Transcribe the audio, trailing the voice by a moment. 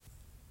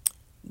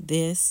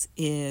This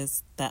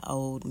is the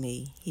old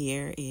me.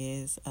 Here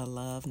is a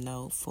love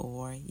note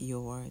for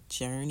your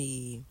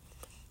journey.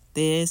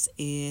 This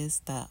is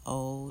the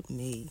old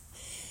me.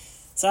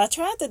 So I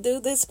tried to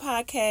do this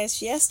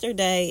podcast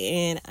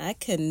yesterday and I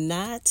could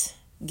not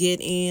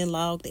get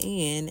logged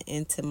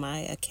into my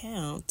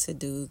account to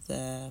do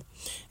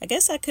I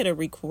guess I could have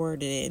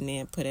recorded it and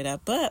then put it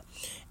up, but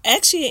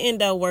actually it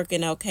ended up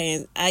working okay.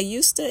 And I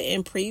used to,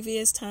 in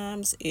previous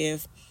times,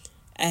 if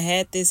I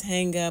had this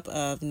hang up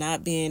of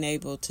not being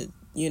able to,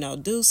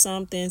 do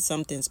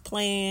something's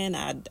planned.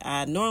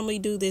 I normally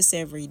do this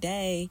every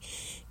day,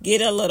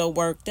 get a little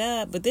worked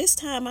up, but this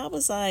time I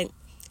was like,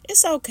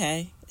 it's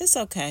okay.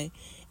 And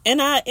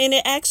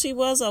it actually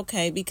was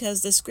okay,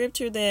 because the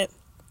scripture that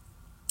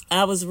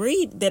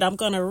I'm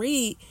going to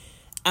read,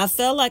 I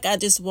felt like I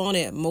just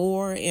wanted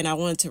more, and I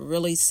wanted to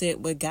really sit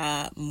with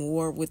God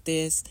more with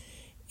this,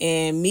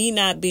 and me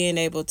not being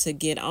able to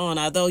get on,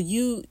 although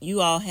you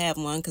all have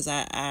one, because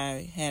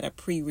I had a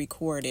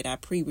pre-recorded, I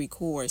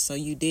pre-record, so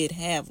you did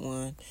have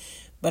one,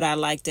 but I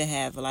like to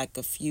have like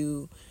a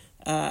few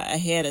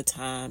ahead of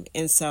time.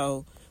 And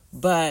so,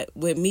 but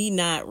with me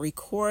not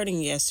recording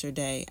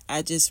yesterday,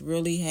 I just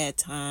really had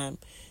time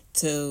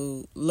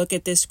to look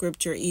at this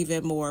scripture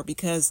even more,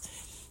 because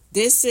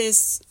this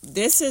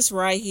is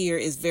right here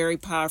is very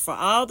powerful.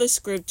 All the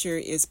scripture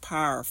is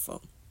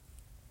powerful,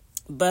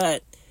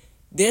 but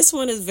this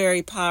one is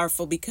very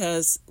powerful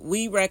because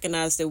we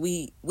recognize that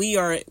we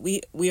are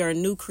a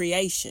new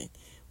creation.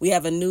 We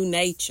have a new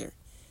nature.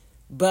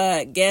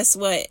 But guess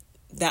what?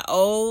 The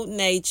old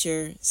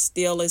nature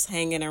still is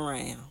hanging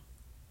around.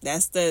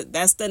 That's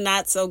the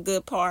not so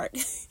good part.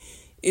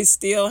 It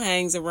still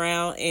hangs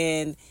around,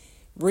 and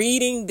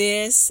reading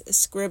this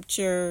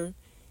scripture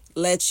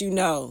lets you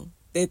know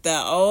that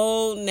the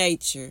old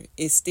nature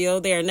is still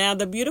there. Now,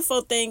 the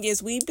beautiful thing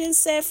is we've been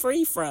set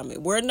free from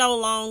it. We're no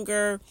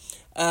longer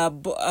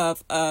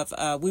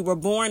we were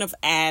born of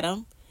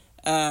Adam.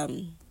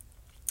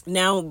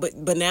 Now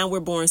we're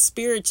born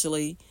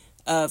spiritually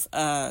of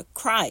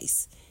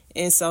Christ,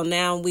 and so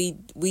now we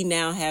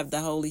now have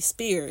the Holy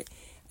Spirit.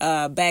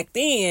 Back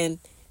then,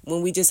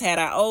 when we just had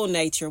our old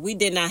nature, we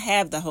did not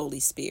have the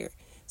Holy Spirit.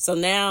 So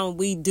now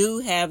we do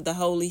have the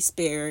Holy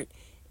Spirit,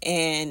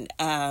 and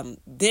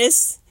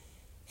this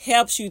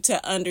helps you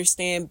to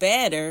understand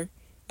better,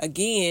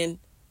 again,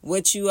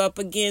 what you up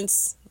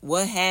against,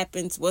 what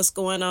happens, what's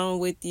going on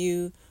with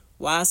you,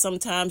 why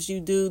sometimes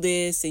you do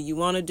this and you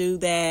want to do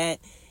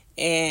that,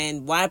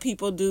 and why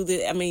people do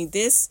this. I mean,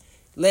 this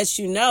lets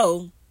you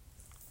know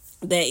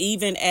that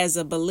even as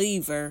a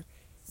believer,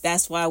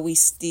 that's why we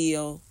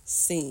still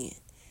sin.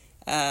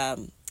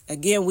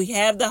 Again, we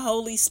have the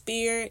Holy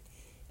Spirit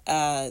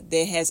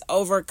that has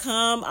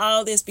overcome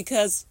all this,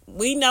 because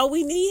we know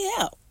we need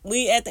help.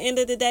 At the end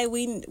of the day,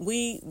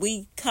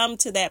 we come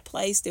to that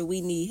place that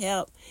we need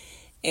help.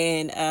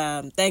 And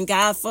thank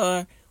God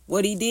for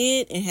what he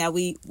did, and how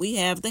we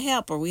have the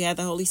helper. We have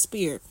the Holy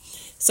Spirit.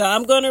 So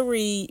I'm going to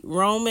read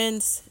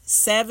Romans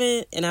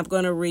 7, and I'm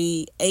going to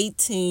read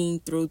 18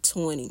 through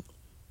 20.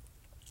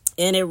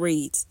 And it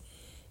reads,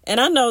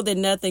 "And I know that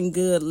nothing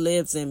good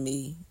lives in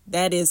me.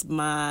 That is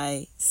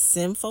my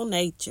sinful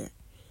nature.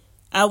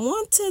 I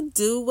want to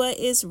do what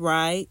is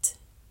right,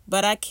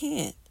 but I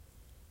can't.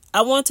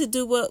 I want to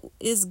do what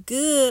is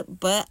good,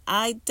 but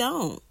I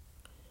don't.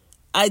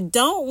 I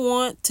don't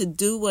want to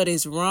do what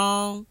is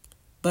wrong,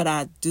 but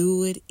I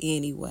do it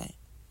anyway.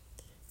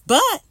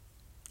 But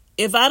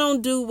if I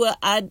do what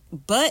I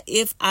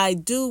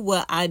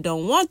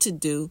don't want to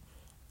do,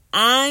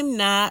 I'm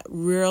not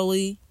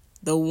really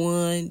the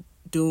one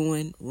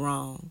doing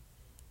wrong.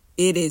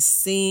 It is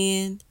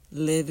sin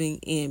living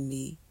in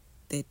me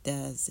that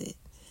does it."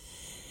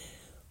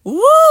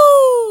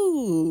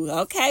 Woo!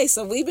 Okay,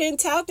 so we've been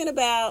talking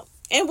about,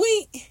 and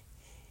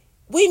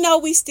we know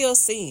we still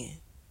sin.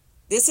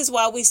 This is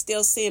why we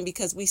still sin,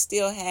 because we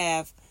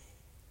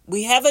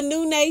have a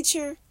new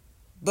nature,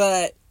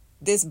 but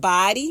this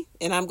body,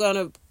 and I'm going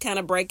to kind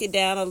of break it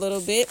down a little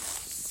bit.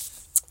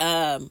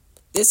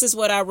 This is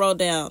what I wrote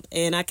down,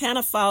 and I kind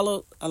of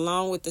followed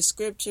along with the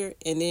scripture,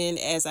 and then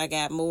as I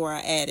got more, I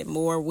added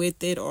more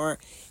with it, or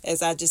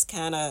as I just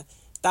kind of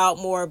thought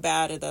more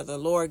about it, or the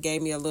Lord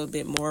gave me a little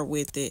bit more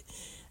with it.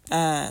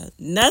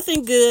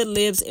 Nothing good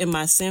lives in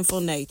my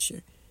sinful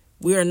nature.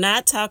 We are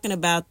not talking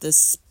about the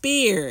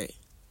Spirit,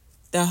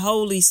 the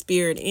Holy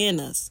Spirit in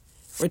us.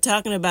 We're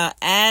talking about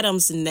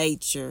Adam's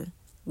nature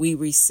we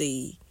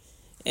receive.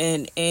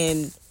 And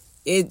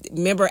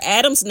remember,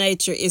 Adam's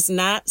nature is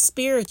not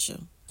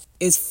spiritual.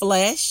 It's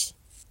flesh,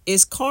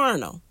 it's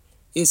carnal,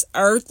 it's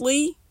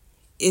earthly,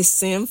 it's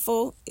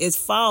sinful, it's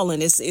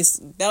fallen. It's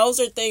those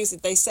are things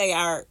that they say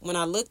are, when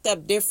I looked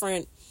up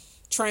different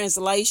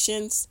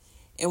translations,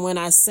 and when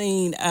I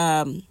seen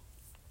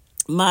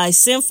my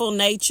sinful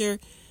nature,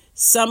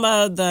 some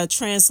of the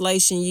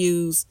translation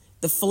use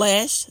the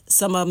flesh,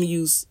 some of them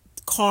use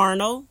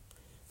carnal,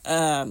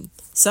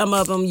 some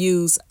of them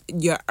use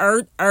your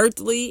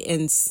earthly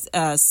and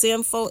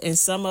sinful, and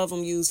some of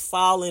them use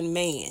fallen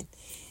man.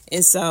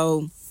 And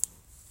so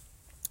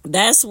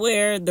That's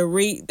where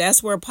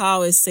that's where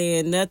Paul is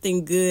saying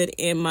nothing good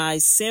in my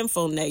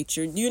sinful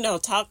nature.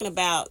 Talking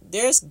about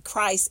there's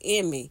Christ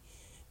in me,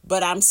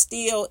 but I'm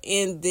still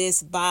in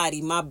this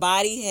body. My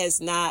body has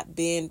not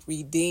been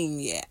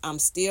redeemed yet. I'm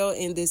still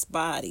in this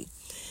body.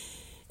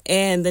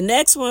 And the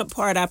next one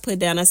part I put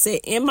down, I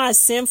said, in my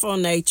sinful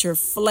nature,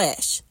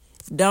 flesh,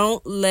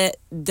 don't let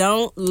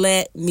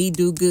me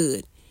do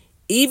good.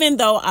 Even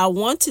though I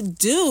want to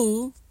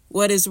do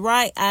what is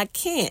right, I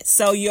can't.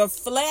 So your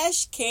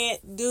flesh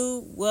can't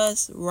do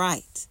what's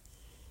right.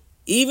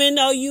 Even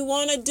though you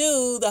want to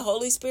do, the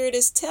Holy Spirit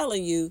is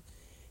telling you,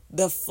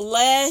 the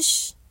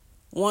flesh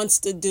wants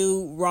to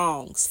do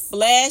wrongs.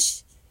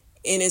 Flesh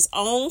in its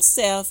own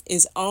self,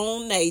 its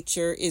own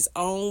nature, its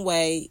own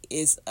way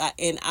is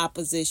in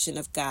opposition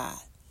of God.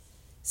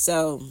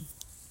 So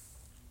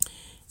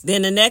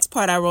then the next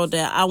part I wrote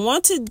down, I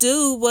want to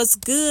do what's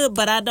good,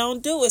 but I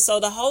don't do it. So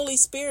the Holy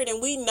Spirit,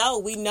 and we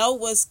know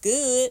what's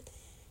good,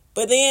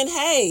 but then,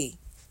 hey,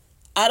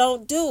 I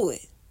don't do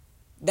it.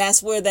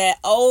 That's where that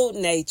old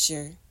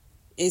nature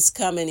is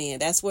coming in.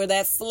 That's where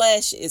that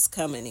flesh is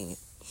coming in.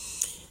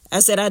 I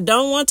said, I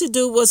don't want to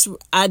do what's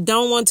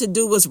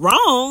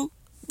wrong,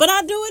 but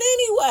I do it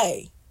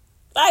anyway.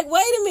 Like,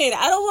 wait a minute,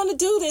 I don't want to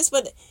do this,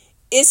 but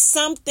it's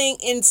something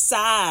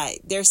inside.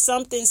 There's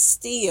something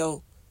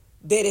still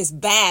that is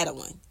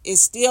battling.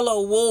 It's still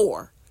a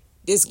war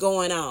that's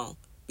going on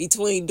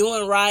between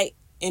doing right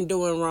and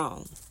doing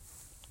wrong.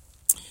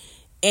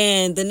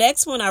 And the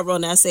next one I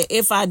wrote down, I said,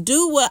 if I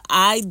do what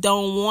I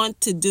don't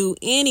want to do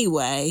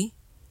anyway,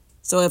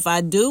 so if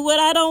I do what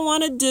I don't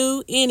want to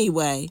do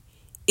anyway,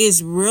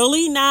 it's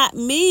really not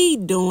me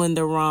doing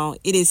the wrong.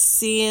 It is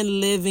sin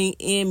living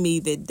in me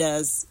that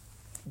does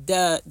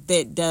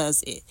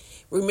it.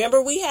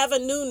 Remember, we have a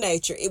new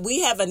nature.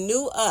 We have a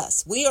new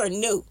us. We are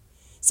new.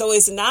 So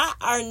it's not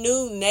our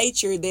new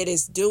nature that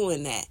is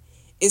doing that.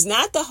 It's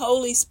not the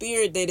Holy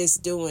Spirit that is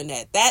doing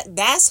that.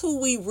 That's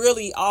who we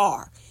really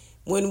are.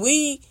 When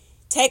we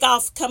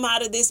come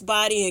out of this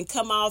body and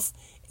come off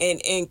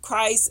and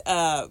Christ,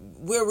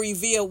 we're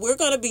revealed, we're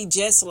going to be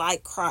just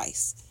like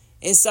Christ.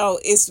 And so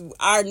it's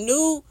our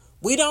new,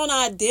 we don't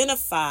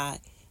identify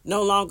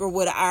no longer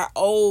with our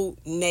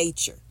old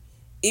nature.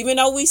 Even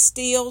though we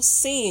still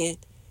sin,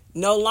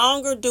 no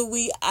longer do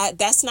we,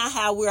 that's not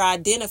how we're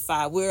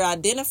identified. We're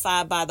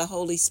identified by the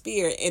Holy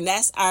Spirit, and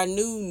that's our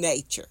new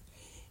nature.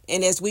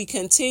 And as we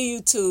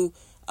continue to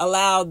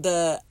allow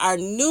our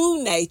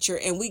new nature,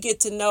 and we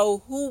get to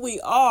know who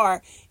we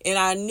are in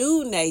our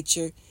new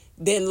nature,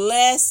 then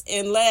less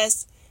and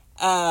less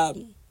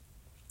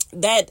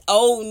that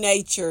old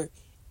nature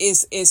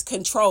is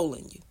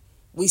controlling you.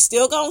 We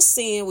still gonna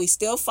sin, we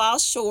still fall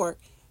short,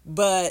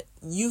 but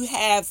you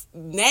have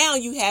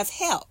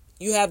help.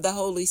 You have the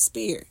Holy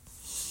Spirit.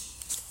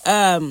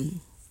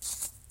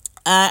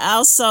 I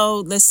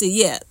also, let's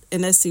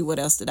see what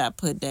else did I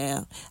put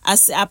down.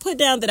 I put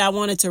down that I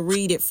wanted to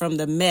read it from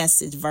the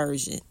Message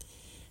version.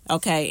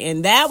 Okay,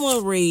 and that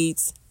one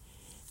reads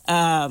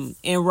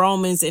in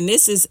Romans, and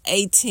this is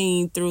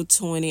 18 through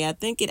 20. I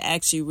think it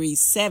actually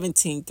reads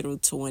 17 through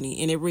 20,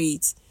 and it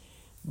reads,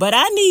 but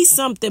I need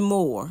something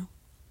more.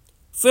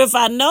 For if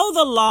I know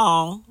the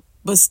law,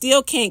 but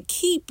still can't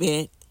keep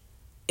it,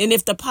 and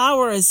if the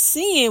power of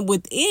sin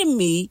within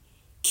me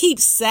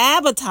keeps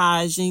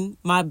sabotaging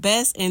my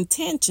best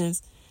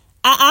intentions,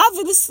 I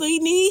obviously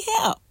need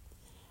help.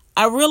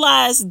 I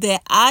realize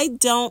that I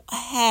don't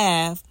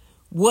have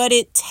what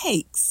it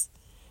takes.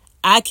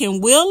 I can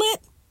will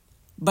it,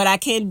 but I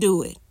can't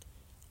do it.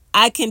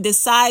 I can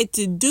decide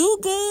to do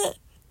good,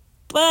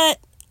 but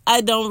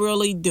I don't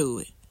really do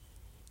it.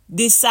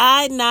 I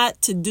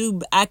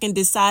can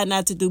decide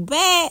not to do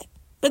bad,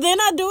 but then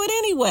I do it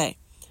anyway.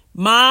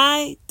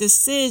 My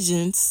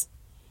decisions,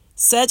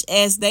 such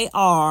as they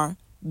are,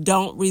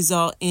 don't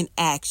result in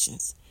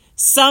actions.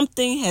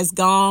 Something has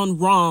gone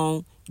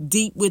wrong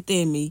deep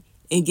within me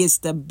and gets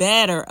the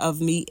better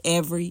of me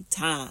every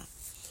time.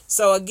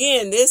 So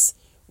again, this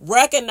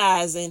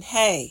recognizing,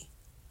 hey,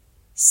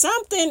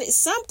 something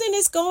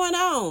is going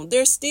on.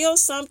 There's still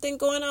something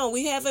going on.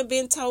 We haven't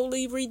been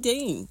totally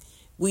redeemed.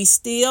 We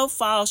still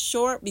fall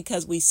short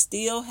because we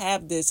still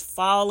have this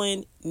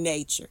fallen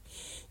nature.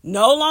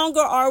 No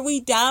longer are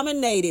we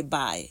dominated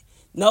by it.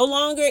 No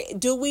longer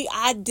do we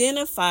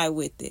identify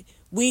with it.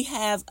 We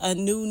have a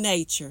new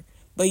nature.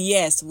 But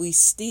yes, we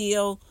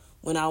still,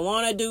 when I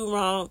want to do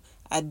wrong,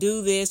 I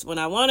do this. When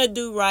I want to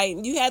do right,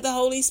 you have the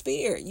Holy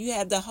Spirit. You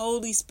have the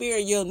Holy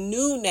Spirit, your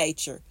new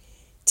nature,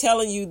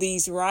 telling you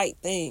these right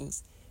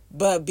things.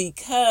 But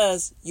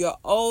because your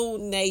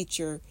old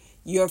nature,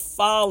 your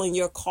fallen,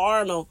 your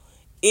carnal,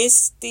 it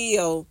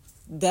still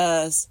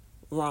does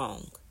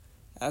wrong.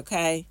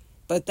 Okay?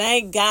 But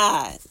thank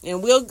God.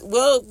 And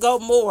we'll go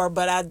more,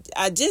 but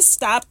I just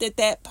stopped at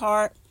that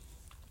part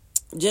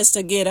just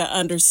to get an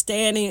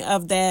understanding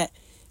of that.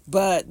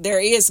 But there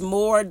is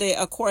more that,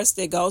 of course,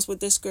 that goes with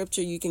the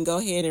scripture. You can go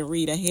ahead and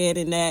read ahead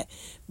in that.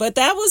 But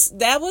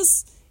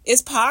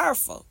it's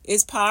powerful.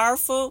 It's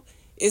powerful.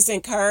 It's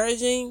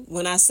encouraging.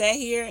 When I sat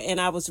here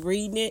and I was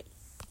reading it,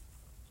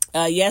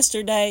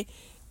 yesterday,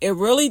 it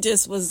really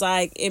just was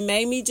like, it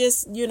made me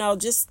just,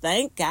 just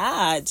thank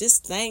God.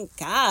 Just thank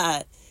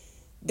God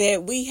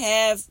that we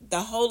have the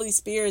Holy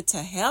Spirit to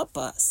help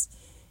us.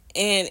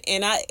 And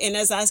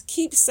as I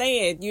keep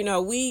saying,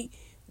 we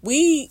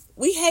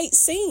hate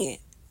sin.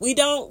 We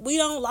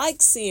don't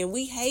like sin.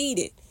 We hate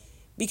it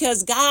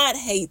because God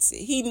hates it.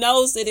 He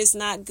knows that it's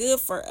not good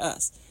for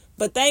us.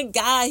 But thank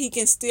God he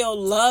can still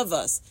love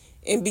us.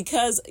 And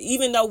because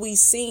even though we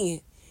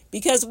sin,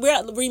 because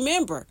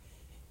remember,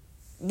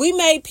 we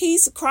made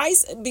peace.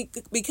 Christ,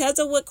 because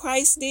of what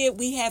Christ did,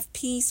 we have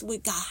peace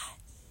with God.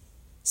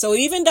 So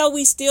even though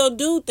we still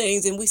do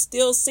things and we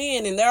still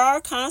sin, and there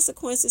are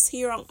consequences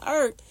here on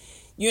earth,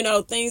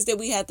 things that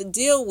we have to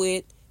deal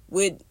with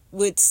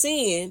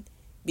sin,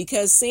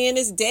 because sin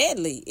is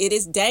deadly. It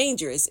is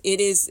dangerous. It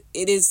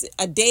is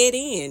a dead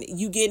end.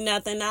 You get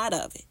nothing out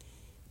of it.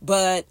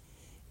 But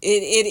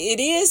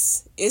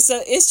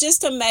it's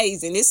just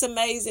amazing. It's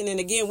amazing. And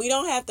again, we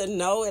don't have to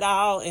know it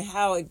all and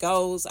how it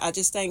goes. I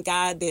just thank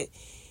God that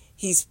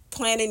he's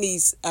planting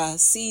these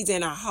seeds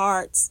in our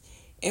hearts,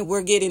 and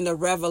we're getting the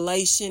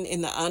revelation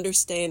and the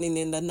understanding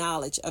and the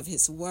knowledge of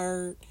his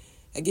word.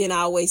 Again, I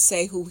always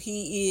say who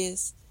he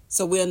is,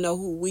 so we'll know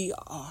who we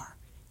are,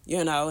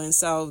 and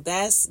so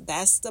that's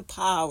the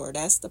power.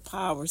 That's the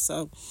power.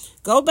 So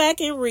go back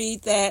and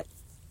read that.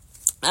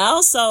 I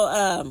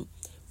also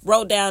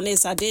wrote down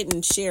this. I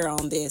didn't share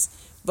on this,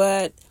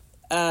 but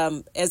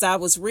as I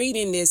was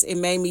reading this, it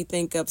made me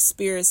think of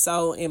spirit,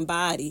 soul, and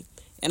body.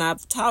 And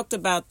I've talked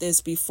about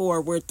this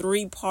before. We're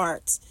three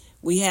parts.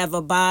 We have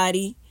a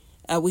body,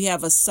 we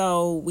have a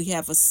soul, we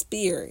have a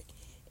spirit.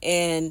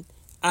 And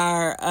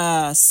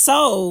our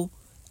soul,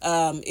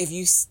 if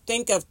you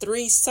think of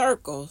three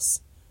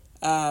circles,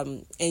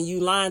 and you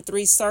line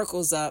three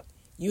circles up,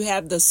 you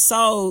have the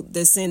soul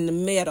that's in the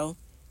middle.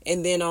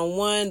 And then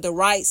on the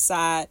right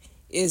side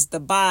is the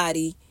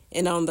body,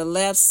 and on the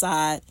left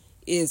side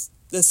is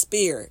the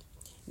spirit.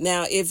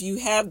 Now, if you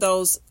have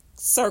those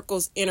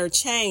circles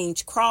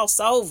interchange, cross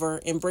over,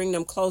 and bring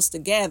them close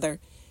together,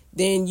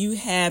 then you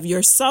have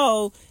your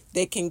soul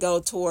that can go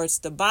towards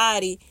the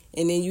body,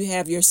 and then you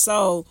have your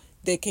soul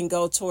that can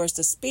go towards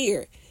the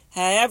spirit.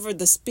 However,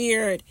 the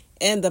spirit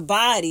and the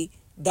body,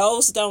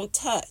 those don't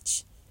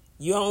touch.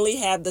 You only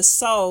have the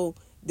soul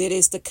that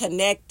is the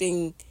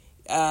connecting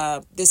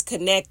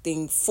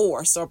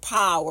force or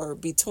power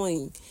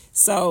between.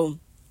 So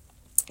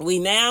we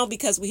now,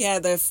 because we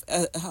have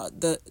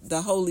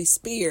the Holy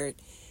Spirit,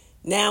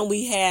 now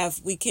we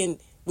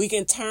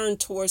can turn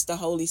towards the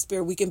Holy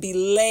Spirit. We can be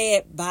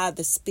led by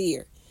the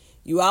Spirit.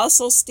 You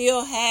also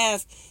still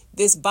have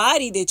this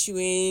body that you're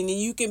in, and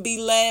you can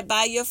be led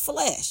by your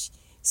flesh.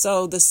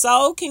 So the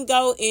soul can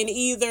go in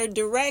either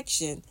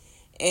direction.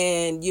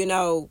 And,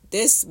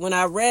 when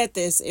I read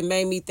this, it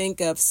made me think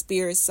of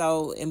spirit,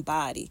 soul, and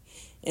body.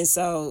 And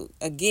so,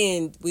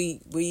 again,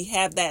 we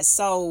have that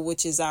soul,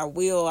 which is our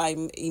will, our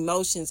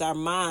emotions, our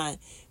mind.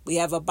 We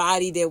have a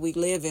body that we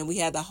live in. We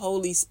have the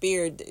Holy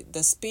Spirit,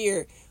 the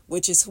Spirit,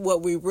 which is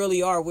what we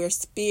really are. We're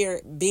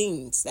spirit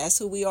beings. That's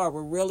who we are.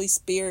 We're really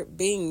spirit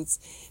beings.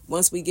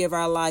 Once we give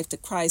our life to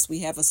Christ, we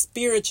have a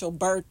spiritual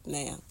birth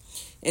now.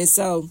 And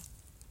so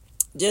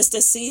just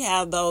to see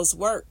how those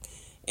work,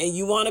 and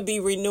you want to be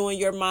renewing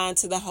your mind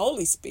to the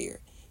Holy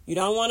Spirit. You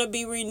don't want to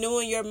be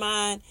renewing your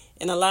mind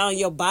and allowing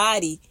your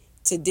body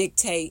to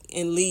dictate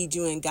and lead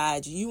you and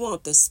guide you. You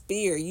want the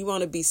Spirit. You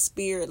want to be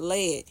Spirit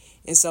led.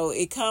 And so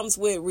it comes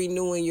with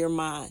renewing your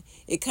mind.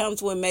 It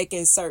comes with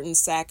making certain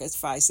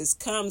sacrifices.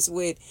 It comes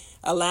with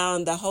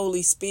allowing the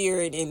Holy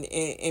Spirit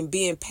and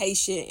being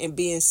patient and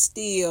being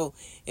still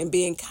and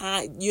being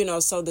kind,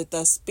 so that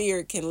the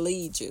Spirit can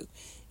lead you.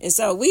 And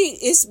so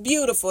it's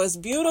beautiful. It's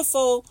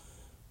beautiful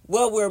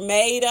what we're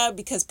made of,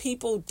 because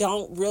people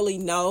don't really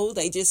know.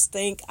 They just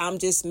think I'm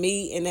just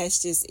me and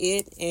that's just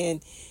it.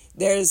 And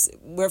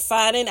we're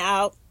finding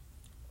out,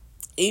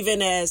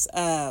 even as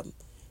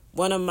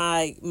one of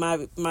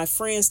my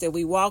friends that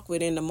we walk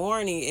with in the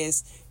morning,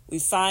 is we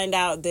find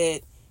out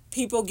that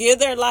people give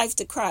their life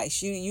to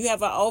Christ. You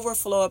have an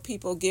overflow of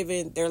people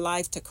giving their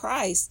life to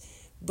Christ,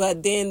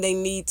 but then they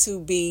need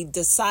to be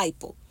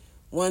discipled.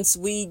 Once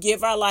we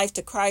give our life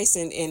to Christ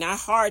and in our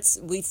hearts,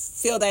 we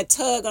feel that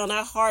tug on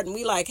our heart, and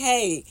we like,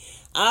 hey,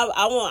 I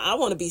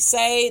want to be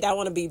saved. I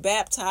want to be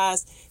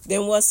baptized.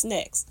 Then what's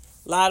next?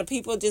 A lot of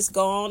people just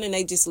go on and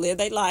they just live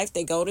their life.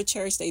 They go to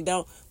church. They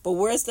don't. But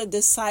where's the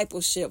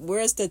discipleship?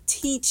 Where's the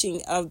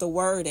teaching of the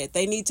word at?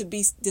 They need to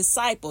be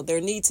discipled. There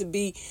needs to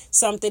be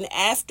something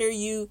after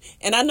you.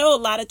 And I know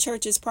a lot of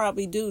churches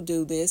probably do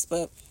this,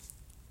 but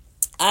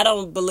I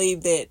don't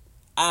believe that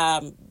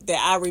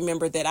I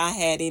remember that I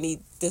had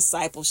any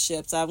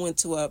discipleships. I went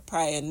to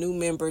probably a new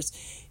members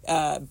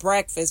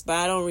breakfast, but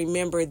I don't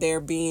remember there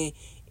being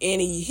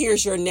any,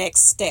 here's your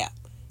next step,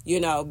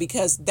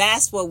 because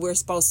that's what we're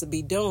supposed to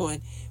be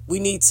doing. We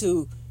need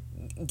to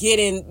get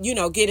in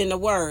the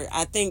word.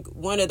 I think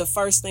one of the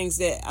first things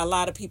that a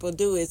lot of people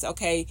do is,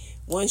 okay,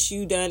 once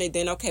you done it,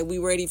 then, okay, we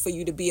ready for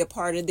you to be a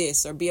part of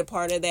this or be a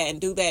part of that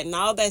and do that. And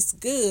all that's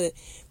good.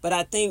 But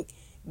I think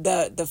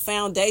the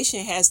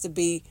foundation has to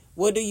be,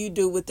 what do you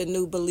do with the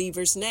new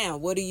believers now?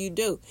 What do you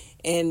do?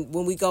 And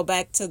when we go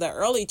back to the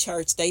early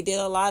church, they did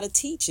a lot of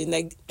teaching.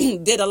 They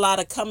did a lot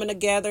of coming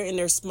together in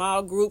their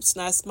small groups,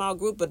 not small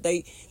group, but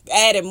they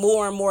added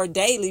more and more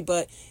daily.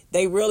 But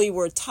they really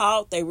were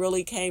taught. They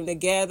really came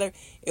together.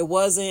 It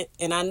wasn't,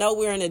 and I know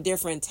we're in a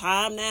different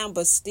time now,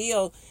 but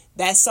still,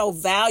 that's so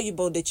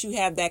valuable that you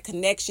have that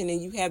connection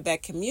and you have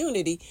that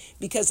community,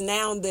 because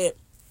now that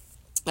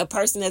a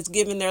person that's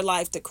given their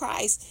life to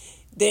Christ,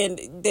 then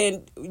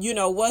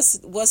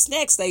what's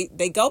next?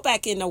 They go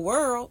back in the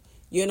world.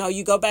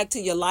 You go back to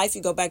your life,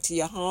 you go back to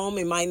your home.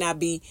 It might not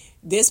be,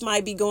 this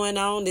might be going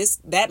on,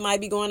 that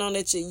might be going on,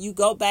 that you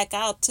go back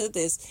out to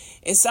this,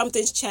 and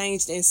something's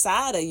changed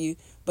inside of you.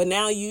 But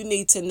now you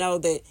need to know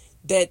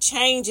that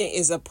changing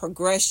is a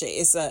progression.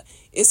 It's a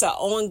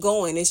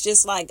ongoing. It's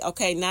just like,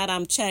 okay, now that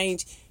I'm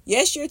changed.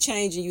 Yes, you're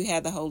changing. You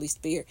have the Holy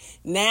Spirit.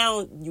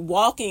 Now you're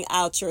walking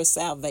out your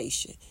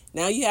salvation.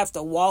 Now you have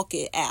to walk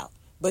it out.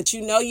 But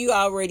you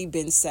already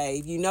been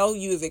saved.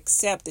 You've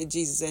accepted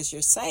Jesus as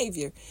your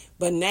Savior.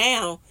 But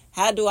now,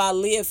 how do I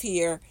live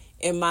here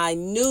in now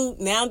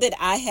that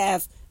I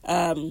have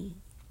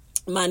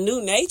my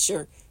new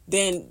nature,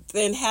 then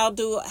how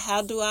do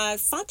I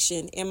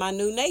function in my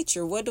new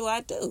nature? What do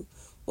I do?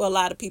 Well, a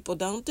lot of people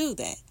don't do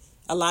that.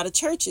 A lot of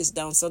churches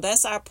don't. So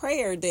that's our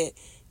prayer, that,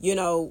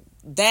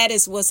 that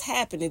is what's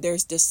happening.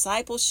 There's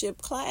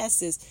discipleship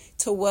classes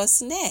to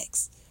what's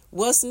next.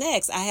 What's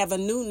next? I have a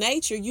new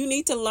nature. You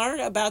need to learn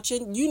about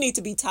you need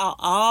to be taught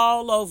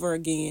all over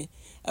again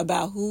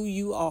about who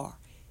you are.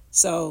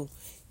 So,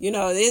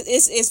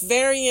 it's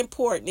very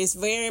important. It's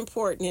very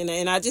important.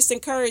 And I just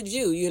encourage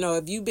you,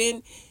 if you've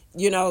been,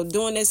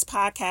 doing this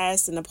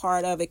podcast and a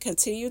part of it,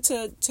 continue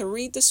to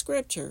read the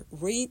scripture,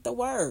 read the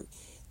word.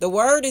 The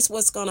word is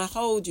what's going to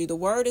hold you. The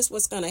word is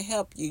what's going to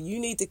help you. You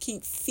need to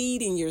keep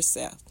feeding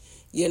yourself,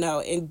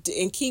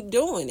 and keep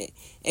doing it,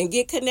 and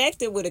get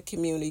connected with a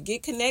community,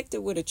 get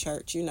connected with a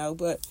church,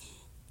 but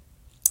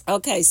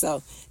okay.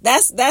 So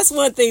that's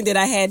one thing that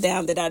I had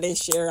down that I didn't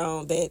share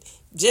on, that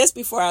just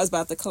before I was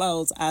about to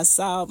close, I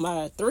saw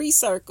my 3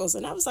 circles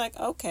and I was like,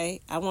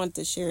 okay, I want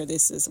to share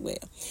this as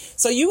well.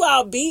 So you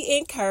all be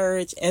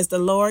encouraged as the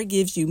Lord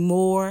gives you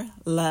more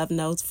love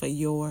notes for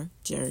your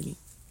journey.